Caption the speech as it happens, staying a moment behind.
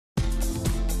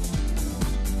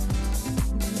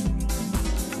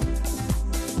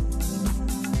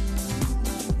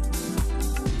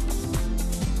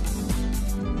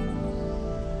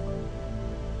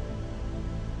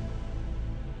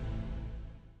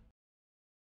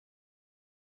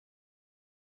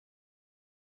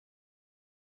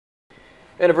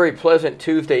And a very pleasant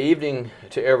Tuesday evening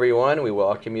to everyone. We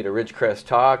welcome you to Ridgecrest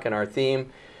Talk, and our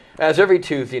theme, as every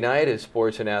Tuesday night, is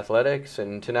sports and athletics.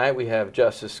 And tonight we have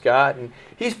Justus Scott, and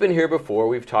he's been here before.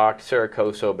 We've talked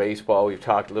Saracoso baseball. We've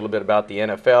talked a little bit about the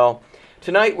NFL.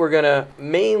 Tonight we're going to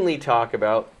mainly talk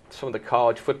about some of the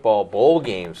college football bowl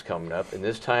games coming up. And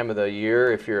this time of the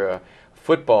year, if you're a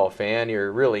football fan,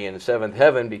 you're really in seventh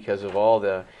heaven because of all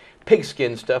the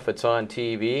pigskin stuff that's on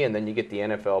TV, and then you get the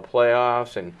NFL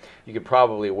playoffs, and you could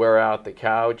probably wear out the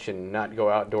couch and not go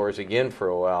outdoors again for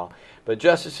a while. But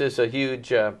Justus is a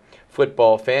huge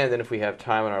football fan. Then if we have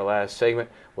time in our last segment,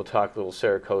 we'll talk a little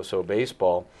Saracoso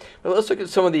baseball. But let's look at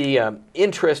some of the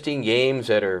interesting games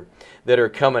that are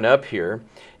coming up here.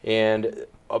 And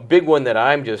a big one that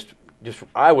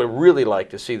I would really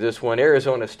like to see this one.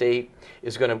 Arizona State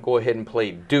is going to go ahead and play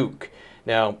Duke.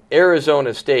 Now,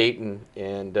 Arizona State,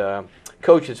 and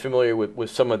Coach is familiar with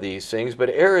some of these things,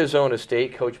 but Arizona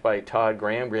State, coached by Todd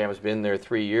Graham. Graham has been there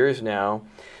 3 years now.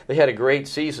 They had a great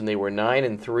season. They were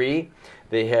 9-3.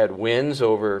 They had wins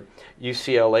over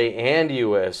UCLA and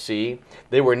USC.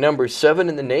 They were number 7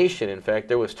 in the nation. In fact,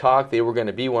 there was talk they were going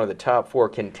to be one of the top 4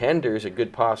 contenders, a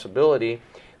good possibility.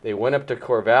 They went up to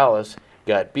Corvallis,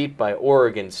 got beat by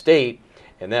Oregon State,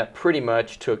 and that pretty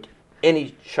much took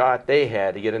any shot they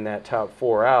had to get in that top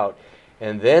 4 out.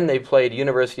 And then they played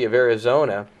University of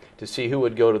Arizona to see who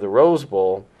would go to the Rose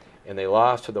Bowl, and they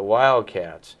lost to the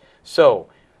Wildcats.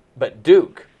 But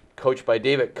Duke, coached by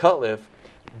David Cutcliffe,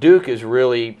 Duke has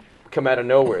really come out of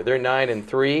nowhere. They're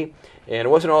 9-3, and it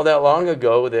wasn't all that long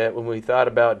ago that when we thought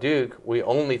about Duke, we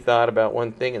only thought about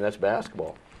one thing, and that's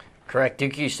basketball. Correct.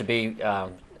 Duke used to be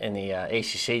in the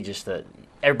ACC,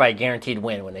 everybody guaranteed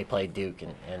win when they played Duke,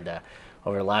 and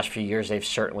over the last few years, they've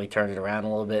certainly turned it around a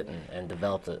little bit and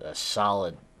developed a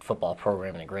solid football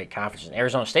program and a great conference. And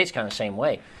Arizona State's kind of the same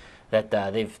way. That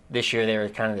this year they were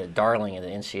kind of the darling of the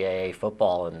NCAA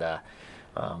football, and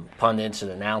pundits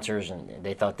and announcers, and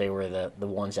they thought they were the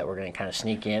ones that were going to kind of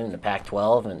sneak in the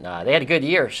Pac-12, and they had a good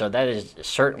year. So that is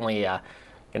certainly going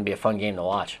to be a fun game to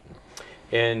watch.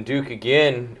 And Duke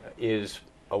again is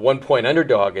a 1-point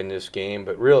underdog in this game,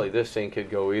 but really this thing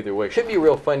could go either way. Should be a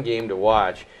real fun game to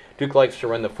watch. Duke likes to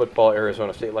run the football.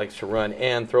 Arizona State likes to run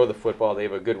and throw the football. They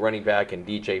have a good running back in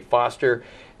DJ Foster.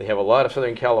 They have a lot of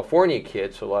Southern California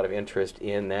kids, so a lot of interest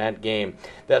in that game.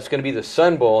 That's going to be the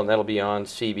Sun Bowl, and that'll be on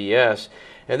CBS.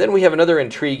 And then we have another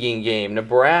intriguing game,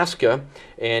 Nebraska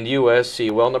and USC.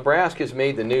 Well, Nebraska's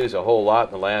made the news a whole lot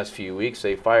in the last few weeks.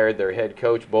 They fired their head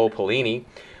coach, Bo Pelini.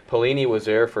 Pelini was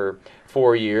there for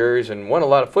 4 years and won a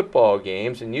lot of football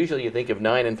games, and usually you think of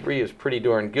 9-3 as pretty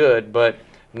darn good, but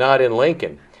not in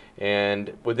Lincoln.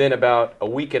 And within about a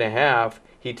week and a half,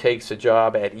 he takes a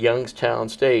job at Youngstown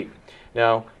State.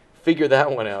 Now, figure that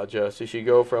one out, Justus. You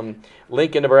go from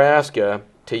Lincoln, Nebraska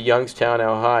to Youngstown,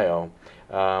 Ohio.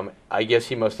 I guess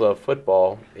he must love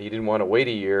football. He didn't want to wait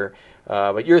a year.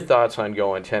 But your thoughts on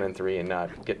going 10-3 and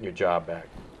not getting your job back?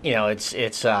 You know, it's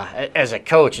as a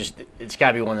coach, it's got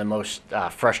to be one of the most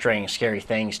frustrating and scary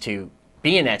things to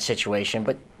be in that situation.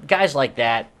 But guys like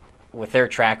that, with their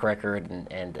track record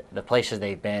and the places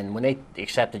they've been, when they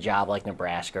accept a job like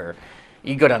Nebraska, or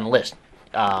you go down the list,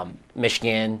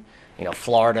 Michigan,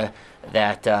 Florida,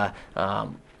 that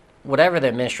whatever the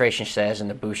administration says and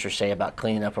the boosters say about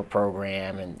cleaning up a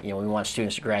program and, we want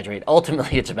students to graduate,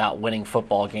 ultimately it's about winning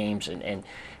football games and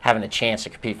having a chance to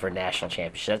compete for a national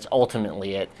championship. That's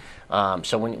ultimately it.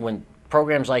 So when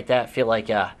programs like that feel like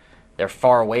they're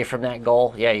far away from that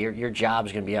goal, yeah, your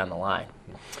job's going to be on the line.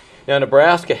 Now,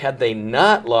 Nebraska, had they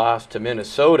not lost to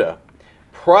Minnesota,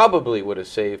 probably would have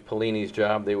saved Pelini's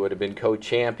job. They would have been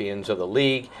co-champions of the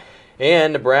league.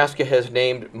 And Nebraska has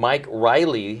named Mike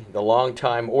Riley, the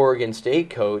longtime Oregon State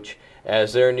coach,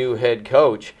 as their new head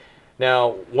coach.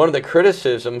 Now, one of the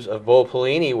criticisms of Bo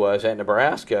Pelini was at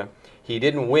Nebraska, he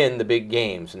didn't win the big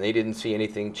games, and they didn't see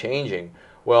anything changing.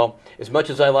 Well, as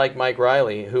much as I like Mike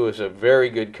Riley, who is a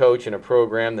very good coach in a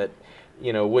program that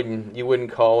you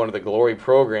wouldn't call one of the glory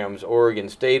programs Oregon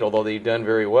State, although they've done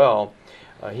very well.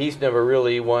 He's never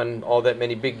really won all that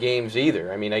many big games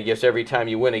either. I mean, I guess every time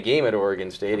you win a game at Oregon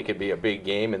State, it could be a big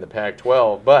game in the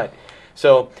Pac-12. But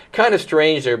so kind of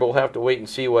strange there, but we'll have to wait and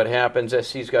see what happens.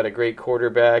 SC's got a great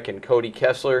quarterback in Cody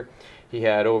Kessler. He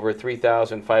had over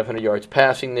 3,500 yards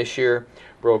passing this year,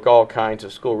 broke all kinds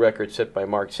of school records set by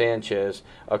Mark Sanchez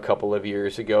a couple of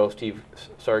years ago, Steve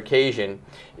Sarkisian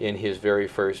in his very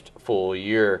first full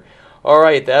year. All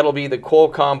right, that'll be the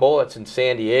Qualcomm Bowl. That's in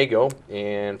San Diego.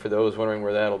 And for those wondering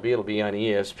where that'll be, it'll be on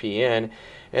ESPN.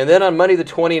 And then on Monday the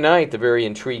 29th, a very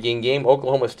intriguing game,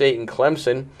 Oklahoma State and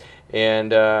Clemson.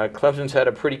 And Clemson's had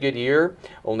a pretty good year,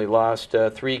 only lost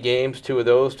 3 games, 2 of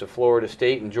those to Florida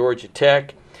State and Georgia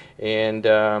Tech. And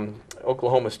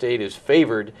Oklahoma State is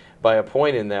favored by a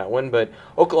point in that one. But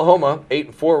Oklahoma,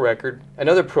 8-4 record,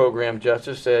 another program,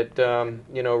 Justus, that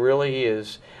really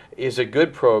is a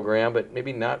good program, but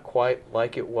maybe not quite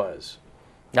like it was.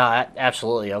 No,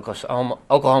 absolutely.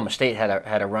 Oklahoma State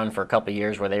had a run for a couple of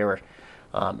years where they were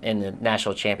in the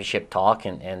national championship talk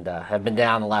and have been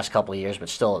down the last couple of years, but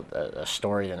still a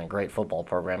storied and a great football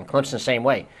program. Clemson, the same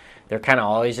way. They're kind of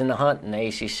always in the hunt in the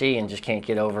ACC and just can't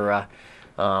get over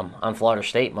on Florida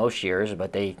State most years,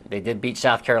 but they did beat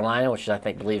South Carolina, which I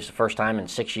believe is the first time in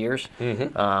 6 years.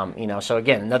 Mm-hmm. So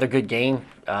again, another good game,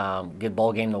 good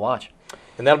bowl game to watch.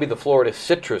 And that'll be the Florida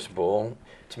Citrus Bowl.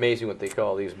 It's amazing what they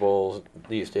call these bowls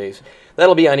these days.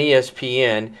 That'll be on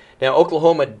ESPN. Now,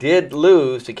 Oklahoma did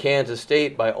lose to Kansas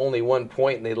State by only 1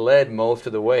 point, and they led most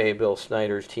of the way, Bill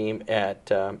Snyder's team at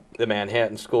the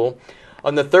Manhattan School.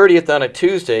 On the 30th, on a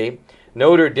Tuesday,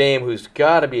 Notre Dame, who's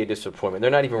got to be a disappointment. They're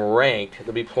not even ranked.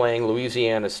 They'll be playing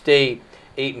Louisiana State,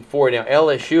 8-4. Now,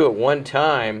 LSU at one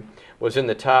time was in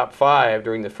the top 5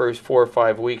 during the first 4 or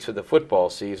 5 weeks of the football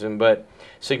season, but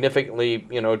significantly,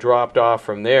 dropped off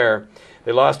from there.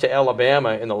 They lost to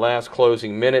Alabama in the last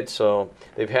closing minutes, so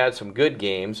they've had some good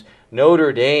games.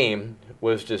 Notre Dame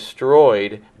was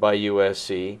destroyed by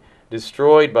USC,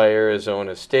 destroyed by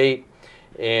Arizona State,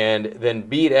 and then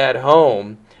beat at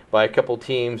home by a couple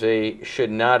teams they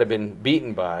should not have been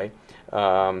beaten by.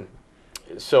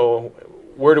 So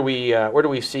where do we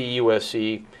see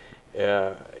USC?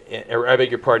 I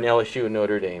beg your pardon, LSU and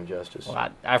Notre Dame, Justus. Well,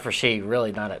 I foresee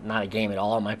really not a game at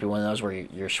all. It might be one of those where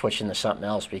you're switching to something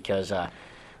else because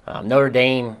Notre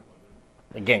Dame,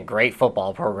 again, great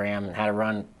football program and had a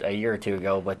run a year or two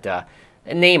ago, but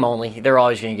in name only. They're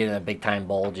always going to get in a big-time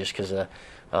bowl just because of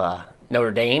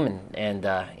Notre Dame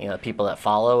and people that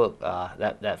follow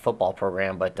that football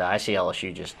program. But I see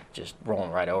LSU just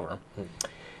rolling right over them.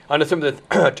 On December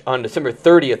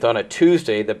 30th, on a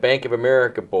Tuesday, the Bank of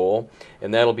America Bowl,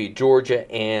 and that'll be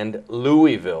Georgia and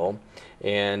Louisville.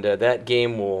 And that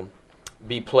game will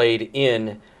be played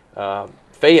in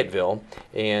Fayetteville.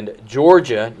 And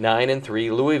Georgia,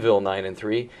 9-3, Louisville,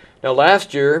 9-3. Now,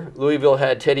 last year, Louisville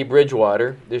had Teddy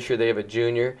Bridgewater. This year, they have a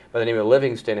junior by the name of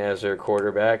Livingston as their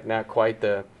quarterback. Not quite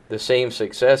the same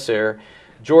success there.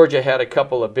 Georgia had a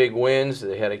couple of big wins.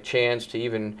 They had a chance to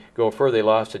even go further. They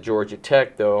lost to Georgia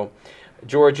Tech, though.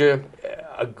 Georgia,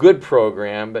 a good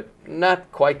program, but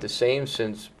not quite the same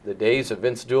since the days of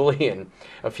Vince Dooley and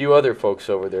a few other folks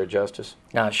over there, Justus.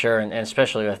 Sure, and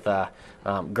especially with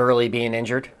Gurley being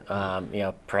injured,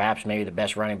 perhaps maybe the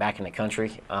best running back in the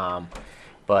country.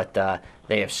 But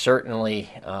they have certainly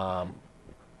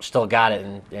still got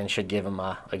it and should give him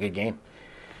a good game.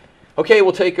 Okay,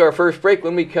 we'll take our first break.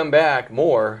 When we come back,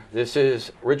 more. This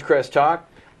is Ridgecrest Talk,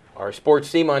 our sports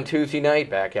team on Tuesday night,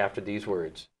 back after these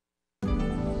words.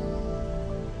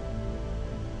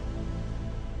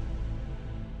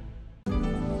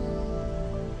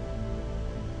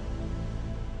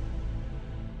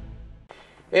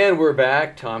 And we're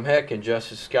back. Tom Heck and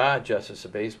Justus Scott. Justus, a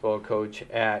baseball coach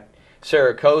at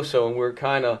Saracoso, and we're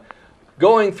kind of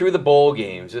going through the bowl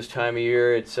games this time of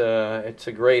year. It's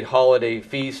a great holiday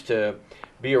feast to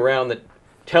be around the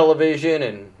television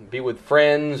and be with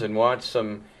friends and watch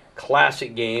some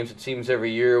classic games. It seems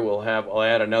every year I'll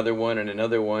add another one and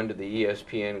another one to the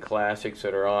ESPN classics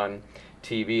that are on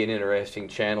TV. An interesting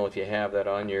channel if you have that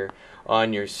on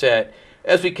your set.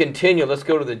 As we continue, let's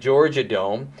go to the Georgia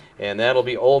Dome, and that'll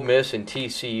be Ole Miss and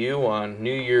TCU on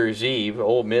New Year's Eve.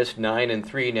 Ole Miss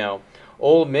 9-3 now.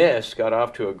 Ole Miss got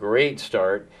off to a great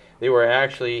start. They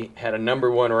had a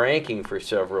 #1 ranking for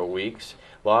several weeks.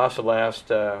 Lost the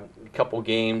last couple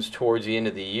games towards the end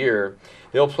of the year.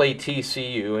 They'll play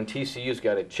TCU, and TCU's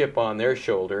got a chip on their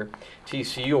shoulder.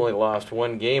 TCU only lost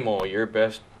 1 game all year,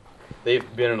 best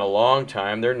they've been in a long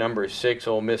time. They're #6,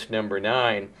 Ole Miss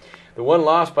 #9. The one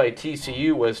loss by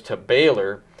TCU was to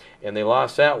Baylor, and they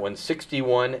lost that one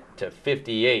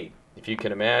 61-58, if you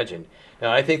can imagine.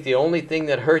 Now, I think the only thing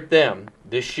that hurt them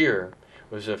this year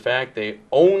was the fact they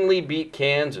only beat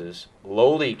Kansas,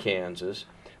 lowly Kansas,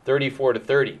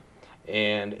 34-30,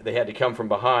 and they had to come from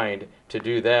behind to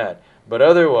do that. But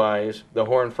otherwise, the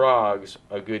Horned Frogs,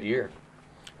 a good year.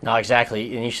 No,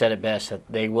 exactly, and you said it best, that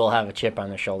they will have a chip on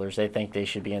their shoulders. They think they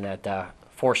should be in that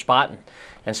 4th spot,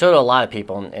 and so do a lot of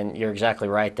people, and you're exactly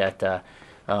right that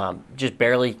just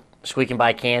barely squeaking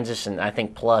by Kansas, and I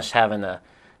think plus having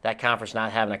that conference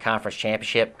not having a conference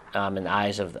championship in the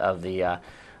eyes of the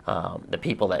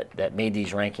people that made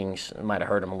these rankings might have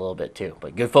hurt them a little bit too.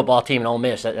 But good football team in Ole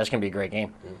Miss. That's going to be a great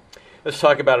game. Let's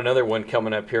talk about another one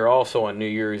coming up here also on New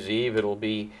Year's Eve. It'll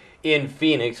be in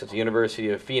Phoenix. It's the University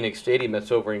of Phoenix Stadium.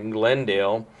 That's over in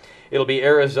Glendale. It'll be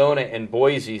Arizona and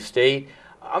Boise State.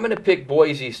 I'm going to pick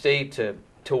Boise State to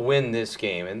win this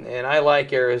game, and I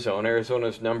like Arizona.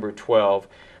 Arizona's number 12.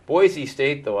 Boise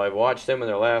State, though, I've watched them in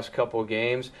their last couple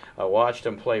games. I watched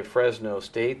them play Fresno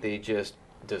State. They just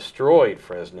destroyed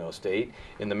Fresno State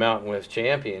in the Mountain West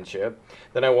Championship.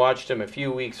 Then I watched them a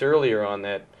few weeks earlier on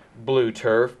that blue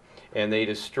turf, and they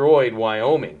destroyed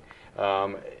Wyoming.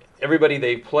 Everybody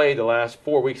they played the last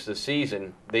 4 weeks of the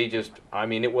season,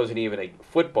 it wasn't even a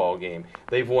football game.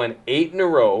 They've won 8 in a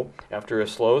row after a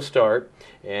slow start,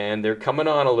 and they're coming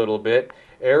on a little bit.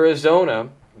 Arizona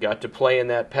got to play in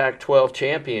that Pac-12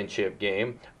 championship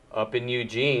game up in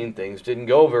Eugene. Things didn't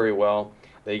go very well.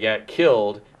 They got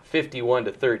killed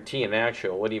 51-13.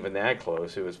 Actually, it wasn't even that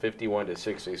close. It was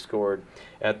 51-6 they scored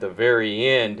at the very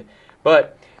end.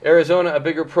 But Arizona, a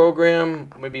bigger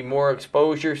program, maybe more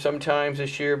exposure sometimes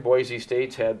this year. Boise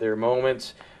State's had their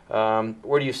moments.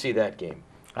 Where do you see that game?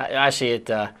 I see it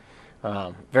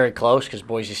very close because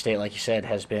Boise State, like you said,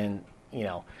 has been,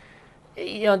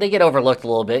 they get overlooked a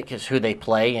little bit because who they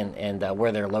play and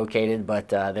where they're located, but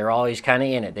they're always kind of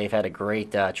in it. They've had a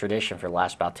great tradition for the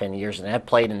last about 10 years, and have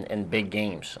played in big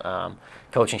games.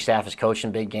 Coaching staff is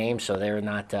coaching big games, so they're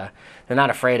not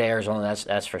afraid of Arizona.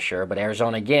 That's for sure. But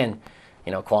Arizona again,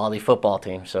 quality football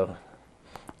team. So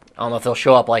I don't know if they'll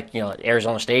show up like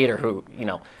Arizona State or who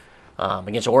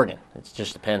against Oregon. It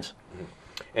just depends.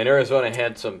 And Arizona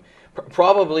had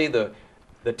probably the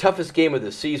toughest game of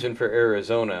the season for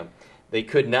Arizona. They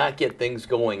could not get things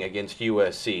going against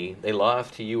USC. They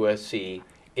lost to USC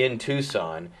in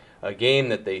Tucson, a game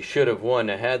that they should have won.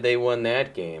 Now, had they won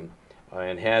that game,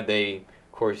 and had they,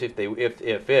 of course, had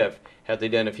they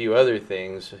done a few other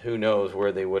things, who knows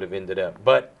where they would have ended up.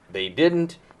 But they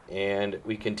didn't, and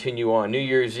we continue on. New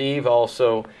Year's Eve,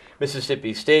 also,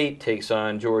 Mississippi State takes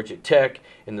on Georgia Tech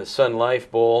in the Sun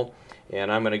Life Bowl, and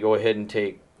I'm going to go ahead and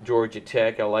take Georgia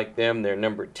Tech. I like them. They're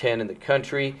number 10 in the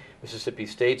country. Mississippi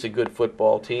State's a good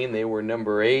football team. They were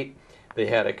number 8. They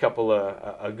had a couple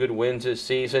of good wins this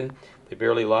season. They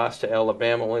barely lost to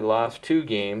Alabama, only lost 2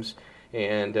 games.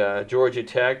 And Georgia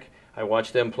Tech, I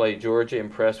watched them play Georgia,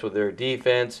 impressed with their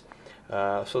defense.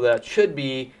 So that should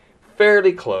be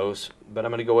fairly close, but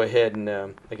I'm going to go ahead and,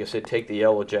 like I said, take the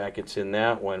Yellow Jackets in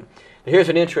that one. Now, here's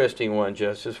an interesting one,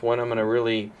 Justus. One I'm going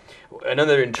to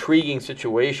another intriguing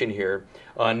situation here.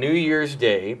 On New Year's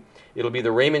Day, it'll be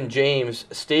the Raymond James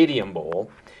Stadium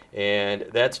Bowl, and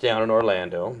that's down in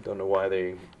Orlando. Don't know why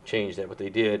they changed that, but they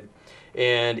did.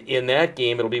 And in that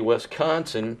game, it'll be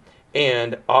Wisconsin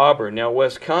and Auburn. Now,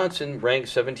 Wisconsin ranked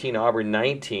 17, Auburn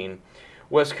 19.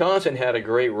 Wisconsin had a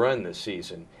great run this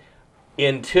season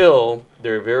until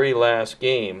their very last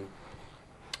game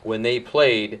when they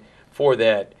played for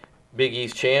that Big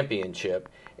East championship,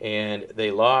 and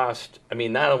they lost.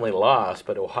 Not only lost,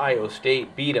 but Ohio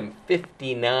State beat them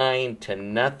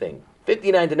 59-0.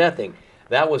 59-0.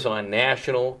 That was on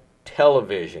national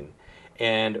television.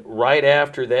 And right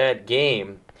after that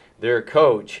game, their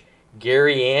coach,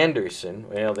 Gary Anderson,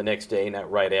 the next day,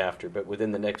 not right after, but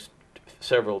within the next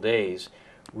several days,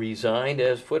 resigned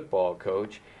as football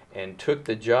coach and took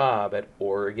the job at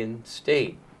Oregon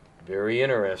State. Very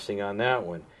interesting on that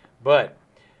one. But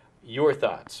your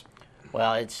thoughts?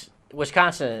 Well,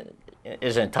 Wisconsin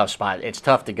is in a tough spot. It's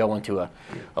tough to go into a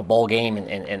bowl game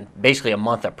and basically a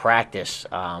month of practice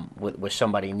with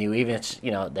somebody new, even if it's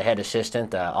the head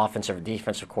assistant, offensive or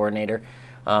defensive coordinator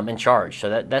in charge.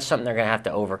 So that's something they're going to have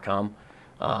to overcome.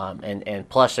 And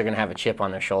plus, they're going to have a chip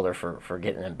on their shoulder for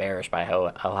getting embarrassed by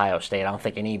Ohio State. I don't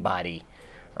think anybody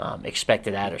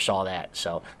expected that or saw that.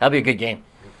 So that'll be a good game.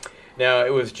 Now,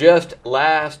 it was just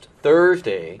last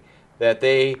Thursday that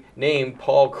they named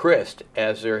Paul Chryst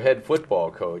as their head football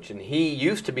coach, and he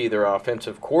used to be their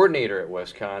offensive coordinator at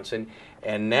Wisconsin,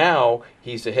 and now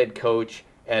he's the head coach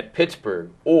at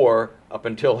Pittsburgh, or up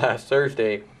until last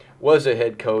Thursday was a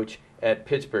head coach at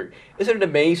Pittsburgh. Isn't it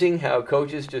amazing how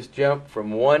coaches just jump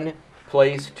from one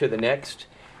place to the next,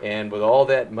 and with all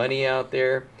that money out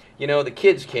there, the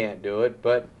kids can't do it,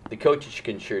 but the coaches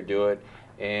can sure do it.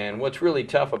 And what's really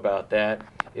tough about that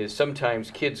is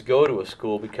sometimes kids go to a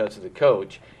school because of the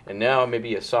coach, and now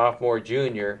maybe a sophomore,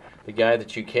 junior, the guy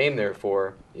that you came there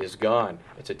for is gone.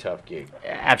 It's a tough gig.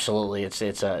 Absolutely,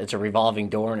 it's a revolving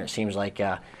door, and it seems like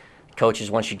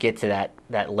coaches, once you get to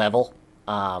that level,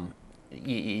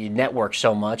 you network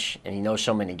so much, and you know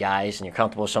so many guys, and you're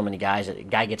comfortable with so many guys that a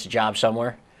guy gets a job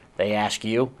somewhere, they ask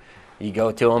you, you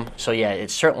go to them. So yeah,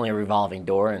 it's certainly a revolving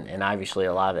door, and obviously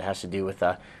a lot of it has to do with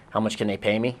how much can they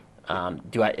pay me.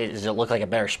 Does it look like a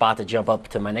better spot to jump up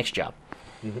to my next job?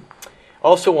 Mm-hmm.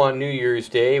 Also on New Year's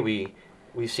Day, we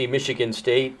see Michigan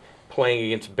State playing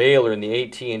against Baylor in the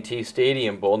AT&T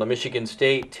Stadium Bowl. Now Michigan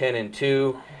State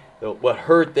 10-2. What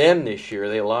hurt them this year,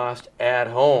 they lost at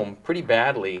home pretty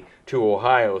badly to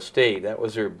Ohio State. That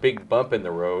was their big bump in the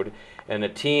road. And a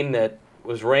team that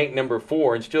was ranked number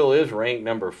 4 and still is ranked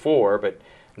number 4, but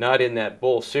not in that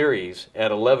bowl series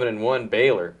at 11-1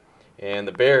 Baylor. And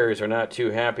the Bears are not too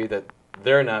happy that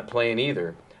they're not playing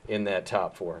either in that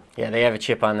top 4. Yeah, they have a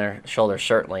chip on their shoulder,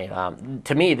 certainly.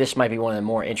 To me, this might be one of the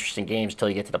more interesting games until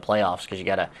you get to the playoffs, because you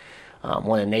got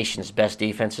one of the nation's best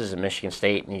defenses in Michigan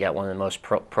State, and you got one of the most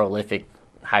prolific,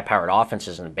 high-powered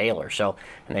offenses in Baylor. So,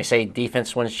 and they say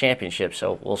defense wins championships,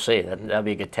 so we'll see. That'll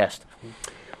be a good test.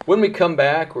 When we come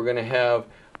back, we're going to have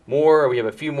more. We have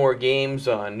a few more games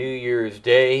on New Year's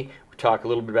Day. We talk a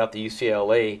little bit about the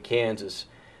UCLA-Kansas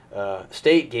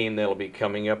State game that'll be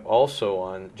coming up also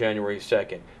on January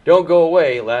 2nd. Don't go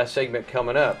away. Last segment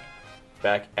coming up.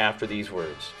 Back after these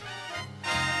words.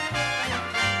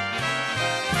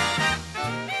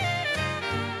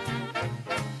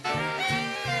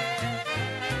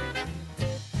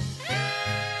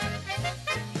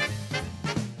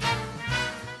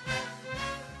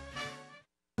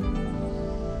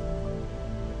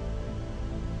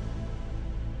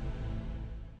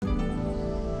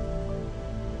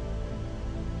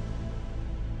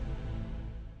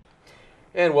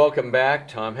 And welcome back.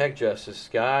 Tom Heck, Justus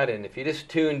Scott. And if you just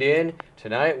tuned in,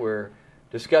 tonight we're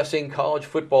discussing college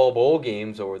football bowl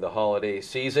games over the holiday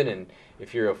season. And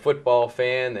if you're a football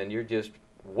fan, then you're just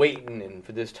waiting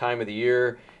for this time of the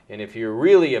year. And if you're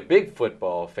really a big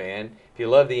football fan, if you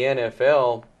love the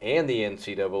NFL and the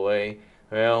NCAA,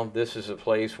 well, this is a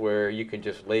place where you can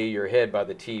just lay your head by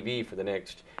the TV for the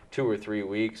next 2 or 3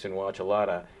 weeks and watch a lot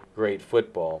of great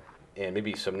football. And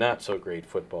maybe some not so great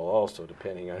football also,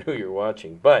 depending on who you're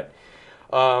watching. But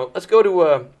let's go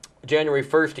to January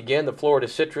 1st again, the Florida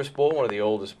Citrus Bowl, one of the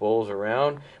oldest bowls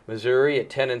around. Missouri at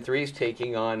 10-3 is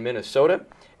taking on Minnesota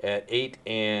at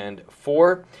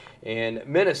 8-4. And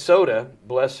Minnesota,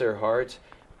 bless their hearts,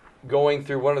 going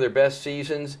through one of their best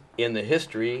seasons in the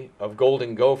history of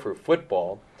Golden Gopher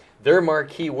football. Their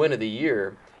marquee win of the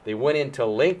year, they went into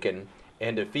Lincoln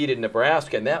and defeated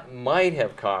Nebraska, and that might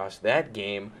have cost that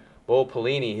game Bo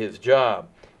Pelini his job.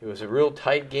 It was a real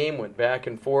tight game, went back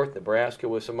and forth. Nebraska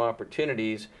with some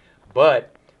opportunities,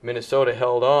 but Minnesota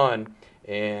held on,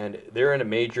 and they're in a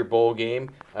major bowl game.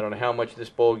 I don't know how much this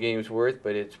bowl game's worth,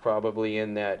 but it's probably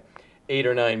in that 8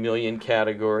 or 9 million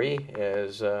category,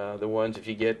 as the ones, if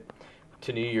you get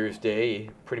to New Year's Day,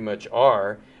 pretty much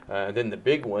are. Then the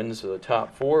big ones, the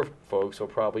top 4 folks, will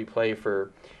probably play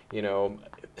for,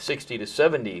 $60 to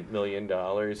 $70 million,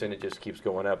 and it just keeps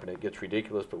going up, and it gets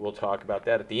ridiculous, but we'll talk about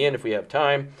that at the end if we have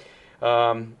time.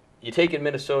 You taking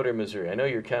Minnesota or Missouri? I know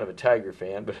you're kind of a Tiger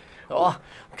fan, but... Well,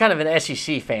 I'm kind of an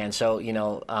SEC fan, so,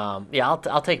 yeah,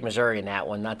 I'll take Missouri in that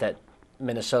one. Not that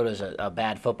Minnesota's a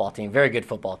bad football team, very good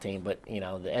football team, but,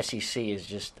 the SEC is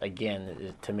just,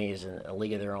 again, to me, is a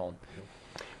league of their own.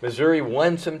 Missouri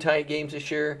won some tight games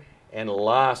this year and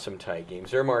lost some tight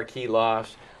games. Their marquee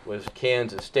loss was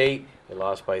Kansas State. They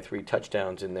lost by 3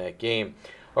 touchdowns in that game.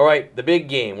 All right, the big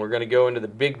game. We're going to go into the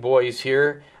big boys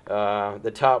here,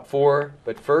 the top 4.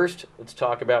 But first, let's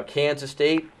talk about Kansas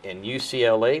State and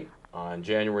UCLA on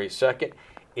January 2nd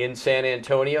in San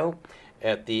Antonio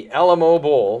at the Alamo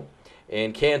Bowl.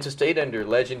 And Kansas State under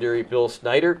legendary Bill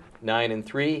Snyder,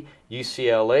 9-3.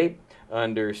 UCLA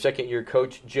under second-year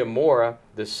coach Jim Mora,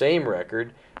 the same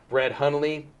record. Brett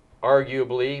Hundley,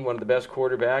 arguably one of the best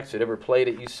quarterbacks that ever played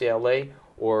at UCLA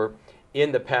or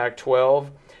in the Pac-12.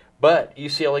 But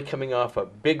UCLA coming off a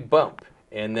big bump,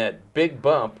 and that big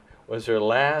bump was their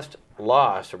last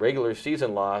loss, a regular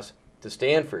season loss, to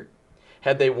Stanford.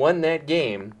 Had they won that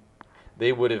game,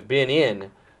 they would have been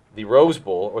in the Rose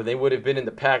Bowl, or they would have been in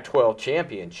the Pac-12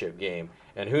 championship game.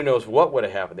 And who knows what would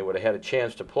have happened. They would have had a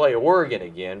chance to play Oregon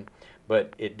again,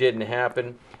 but it didn't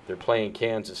happen. They're playing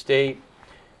Kansas State.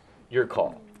 Your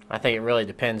call. I think it really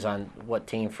depends on what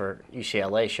team for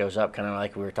UCLA shows up, kind of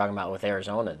like we were talking about with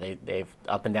Arizona. They've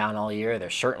up and down all year. They're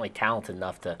certainly talented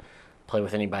enough to play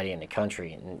with anybody in the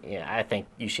country. And I think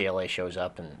UCLA shows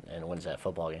up and wins that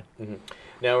football game. Mm-hmm.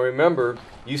 Now remember,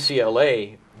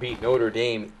 UCLA beat Notre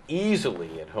Dame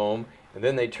easily at home, and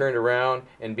then they turned around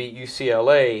and beat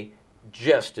UCLA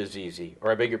just as easy,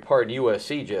 or I beg your pardon,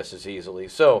 USC just as easily.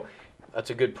 So that's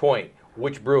a good point.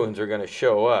 Which Bruins are going to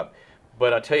show up?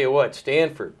 But I'll tell you what,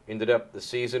 Stanford ended up the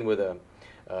season with a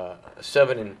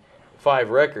 7-5 5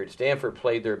 record. Stanford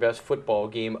played their best football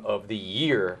game of the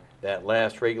year, that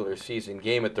last regular season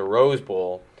game at the Rose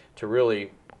Bowl, to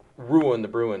really ruin the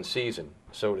Bruins season,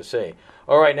 so to say.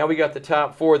 All right, now we got the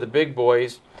top 4, the big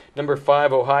boys. Number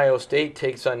 5, Ohio State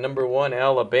takes on number 1,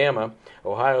 Alabama.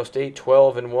 Ohio State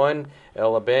 12-1,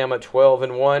 Alabama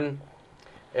 12-1.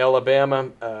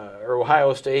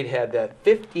 Ohio State had that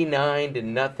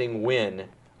 59-0 win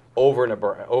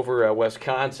over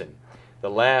Wisconsin, the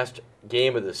last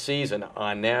game of the season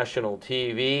on national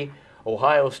TV.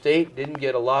 Ohio State didn't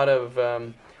get a lot of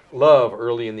love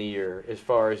early in the year as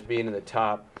far as being in the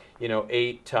top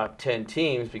 8, top 10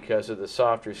 teams because of the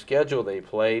softer schedule they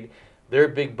played. Their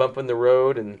big bump in the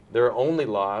road and their only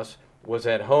loss was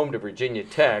at home to Virginia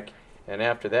Tech, and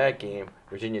after that game,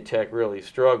 Virginia Tech really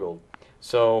struggled.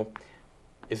 So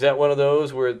is that one of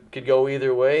those where it could go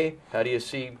either way? How do you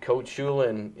see Coach Shula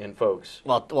and folks?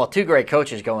 Well, 2 great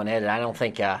coaches going at it. I don't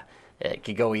think it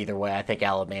could go either way. I think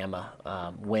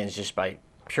Alabama wins just by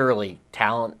purely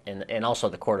talent and also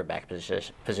the quarterback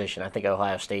position. I think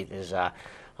Ohio State is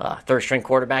third-string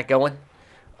quarterback going,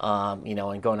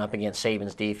 and going up against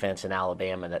Saban's defense in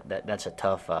Alabama. That's a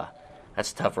tough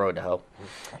road to hoe.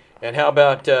 And how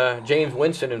about James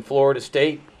Winston in Florida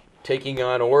State taking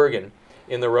on Oregon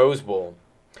in the Rose Bowl?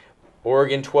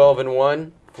 Oregon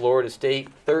 12-1, Florida State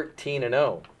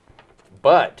 13-0.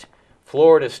 But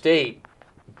Florida State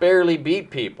barely beat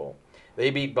people.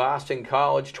 They beat Boston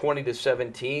College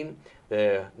 20-17,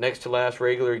 the next to last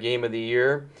regular game of the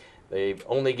year. They've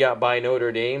only got by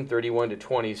Notre Dame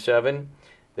 31-27.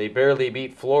 They barely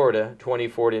beat Florida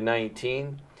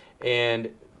 24-19, and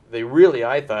they really,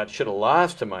 I thought, should have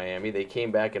lost to Miami. They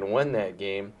came back and won that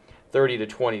game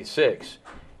 30-26.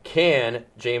 Can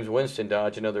James Winston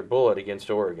dodge another bullet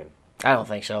against Oregon? I don't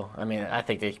think so. I mean, I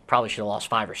think they probably should have lost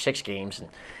 5 or 6 games,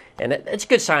 and it's a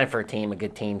good sign for a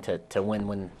good team to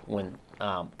win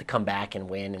to come back and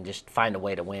win and just find a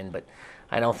way to win. But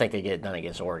I don't think they get it done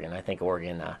against Oregon. I think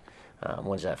Oregon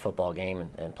wins that football game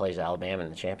and plays Alabama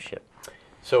in the championship.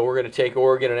 So we're going to take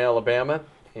Oregon and Alabama.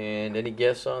 And any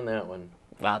guess on that one?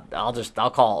 I'll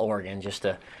call Oregon just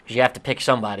because you have to pick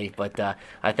somebody, but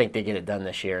I think they get it done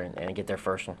this year and get their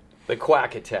first one. The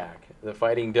Quack Attack, the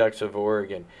Fighting Ducks of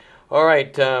Oregon. All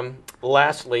right,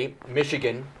 lastly,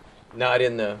 Michigan, not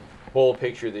in the bowl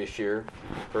picture this year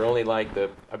for only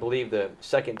I believe the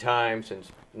second time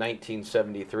since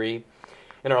 1973.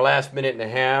 In our last minute and a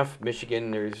half,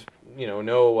 Michigan, there's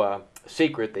no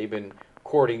secret they've been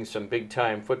courting some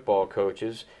big-time football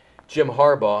coaches. Jim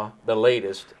Harbaugh, the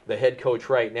latest, the head coach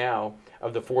right now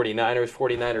of the 49ers.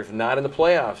 49ers not in the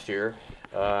playoffs here.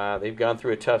 They've gone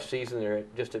through a tough season. They're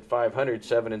just at 500,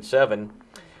 7-7.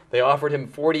 They offered him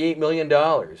 $48 million.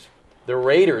 The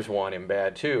Raiders want him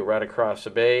bad, too, right across the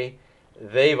bay.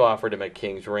 They've offered him a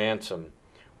king's ransom.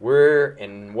 Where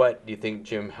and what do you think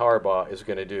Jim Harbaugh is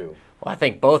going to do? Well, I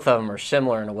think both of them are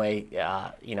similar in a way.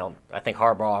 I think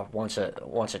Harbaugh wants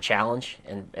a challenge,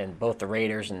 and both the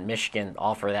Raiders and Michigan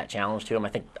offer that challenge to him. I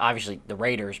think obviously the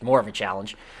Raiders more of a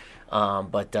challenge,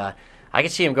 but I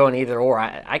could see him going either or.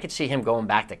 I could see him going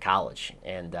back to college,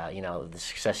 and the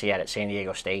success he had at San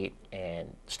Diego State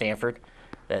and Stanford,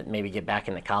 that maybe get back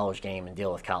in the college game and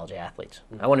deal with college athletes.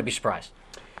 I wouldn't be surprised.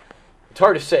 It's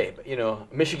hard to say, but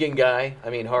Michigan guy.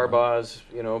 I mean, Harbaugh's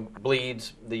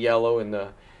bleeds the yellow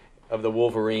of the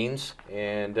Wolverines,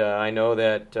 and I know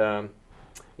that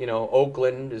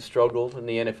Oakland has struggled in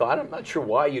the NFL. I'm not sure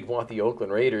why you'd want the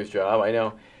Oakland Raiders job.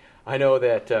 I know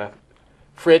that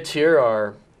Fritz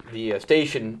here, the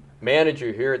station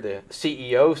manager here, the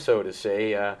CEO, so to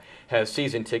say, has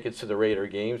season tickets to the Raider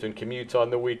games and commutes on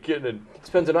the weekend and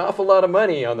spends an awful lot of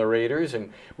money on the Raiders,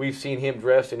 and we've seen him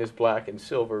dressed in his black and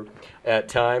silver at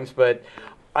times. But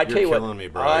I tell you what,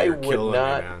 I would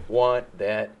not want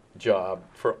that job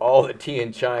for all the tea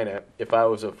in China if I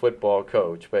was a football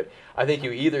coach. But I think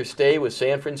you either stay with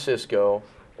San Francisco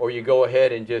or you go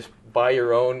ahead and just buy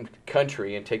your own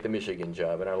country and take the Michigan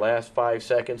job. In our last 5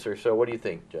 seconds or so, what do you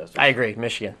think, Justus? I agree.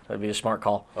 Michigan. That'd be a smart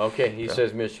call. Okay, he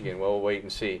says Michigan. Well, we'll wait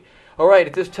and see. All right,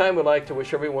 at this time, we'd like to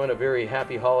wish everyone a very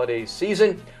happy holiday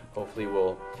season. Hopefully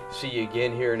we'll see you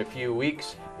again here in a few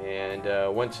weeks.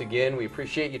 And once again, we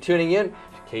appreciate you tuning in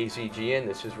to KZGN.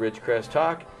 This is Ridgecrest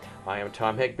Talk. I am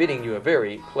Tom Heck, bidding you a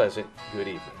very pleasant good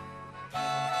evening.